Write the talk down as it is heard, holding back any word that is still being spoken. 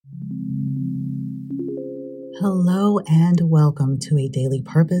Hello and welcome to a Daily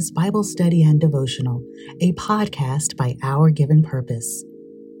Purpose Bible Study and Devotional, a podcast by Our Given Purpose.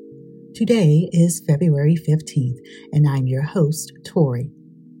 Today is February 15th, and I'm your host, Tori.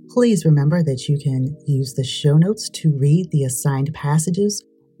 Please remember that you can use the show notes to read the assigned passages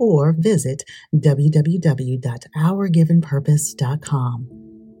or visit www.ourgivenpurpose.com.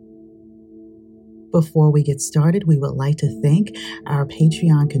 Before we get started, we would like to thank our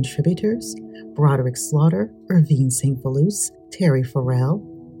Patreon contributors, Broderick Slaughter, Irvine St. Felus, Terry Farrell,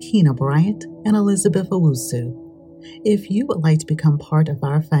 Keena Bryant, and Elizabeth Owusu. If you would like to become part of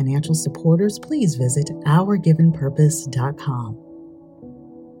our financial supporters, please visit ourgivenpurpose.com.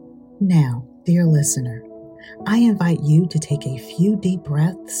 Now, dear listener, I invite you to take a few deep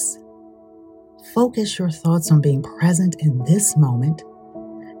breaths, focus your thoughts on being present in this moment,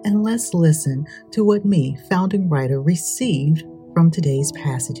 and let's listen to what me, founding writer, received from today's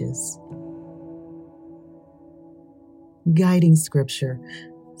passages. Guiding Scripture,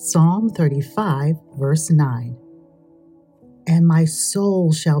 Psalm 35, verse 9. And my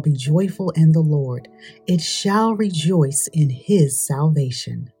soul shall be joyful in the Lord. It shall rejoice in his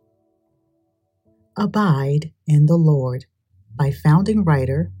salvation. Abide in the Lord, by founding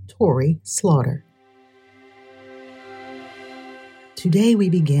writer Tori Slaughter. Today we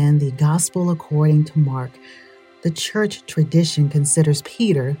begin the Gospel according to Mark. The church tradition considers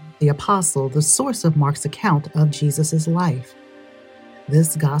Peter, the apostle, the source of Mark's account of Jesus' life.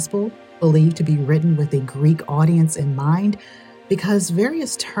 This gospel, believed to be written with a Greek audience in mind, because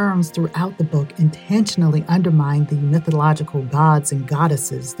various terms throughout the book intentionally undermine the mythological gods and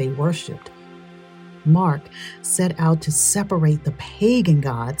goddesses they worshipped. Mark set out to separate the pagan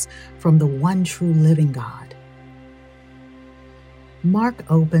gods from the one true living God. Mark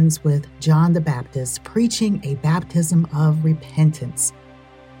opens with John the Baptist preaching a baptism of repentance.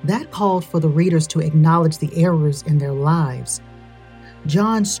 That called for the readers to acknowledge the errors in their lives.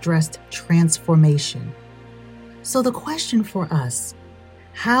 John stressed transformation. So the question for us,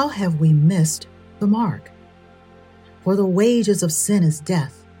 how have we missed the mark? For the wages of sin is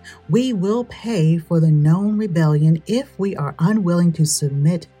death. We will pay for the known rebellion if we are unwilling to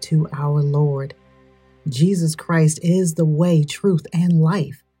submit to our Lord. Jesus Christ is the way, truth, and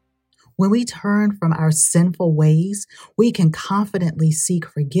life. When we turn from our sinful ways, we can confidently seek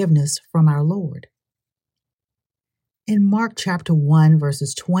forgiveness from our Lord. In Mark chapter 1,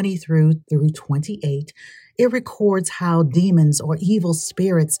 verses 20 through 28, it records how demons or evil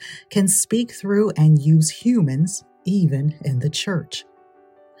spirits can speak through and use humans, even in the church.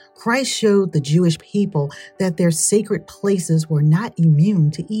 Christ showed the Jewish people that their sacred places were not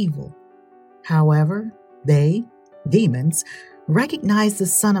immune to evil. However, they, demons, recognized the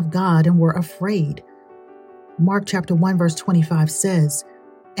Son of God and were afraid. Mark chapter 1 verse 25 says,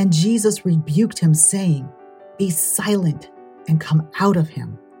 And Jesus rebuked him, saying, Be silent and come out of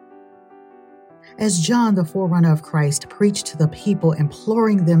him. As John, the forerunner of Christ, preached to the people,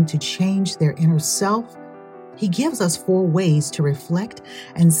 imploring them to change their inner self, he gives us 4 ways to reflect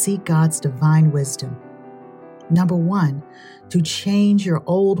and seek God's divine wisdom. Number 1, to change your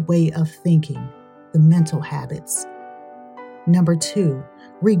old way of thinking, the mental habits. Number 2,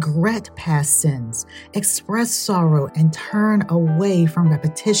 regret past sins, express sorrow, and turn away from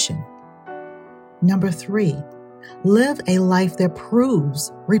repetition. Number 3, live a life that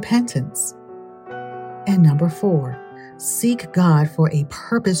proves repentance. And number 4, seek God for a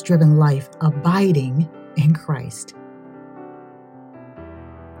purpose-driven life, abiding in Christ.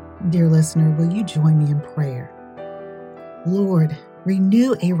 Dear listener, will you join me in prayer? Lord,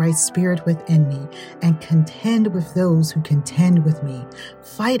 renew a right spirit within me and contend with those who contend with me.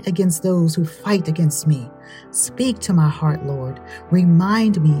 Fight against those who fight against me. Speak to my heart, Lord.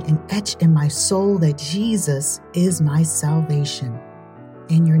 Remind me and etch in my soul that Jesus is my salvation.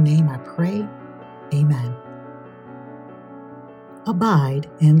 In your name I pray. Amen. Abide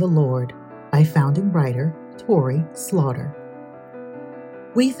in the Lord, by founding writer Tori Slaughter.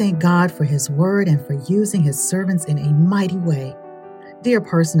 We thank God for his word and for using his servants in a mighty way. Dear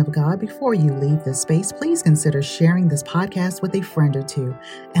person of God, before you leave this space, please consider sharing this podcast with a friend or two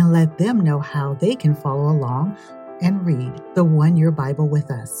and let them know how they can follow along and read the 1 Year Bible with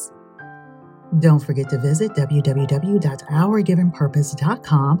us. Don't forget to visit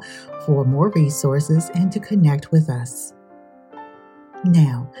www.ourgivenpurpose.com for more resources and to connect with us.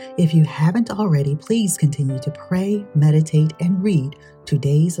 Now, if you haven't already, please continue to pray, meditate, and read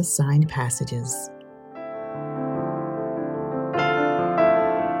today's assigned passages.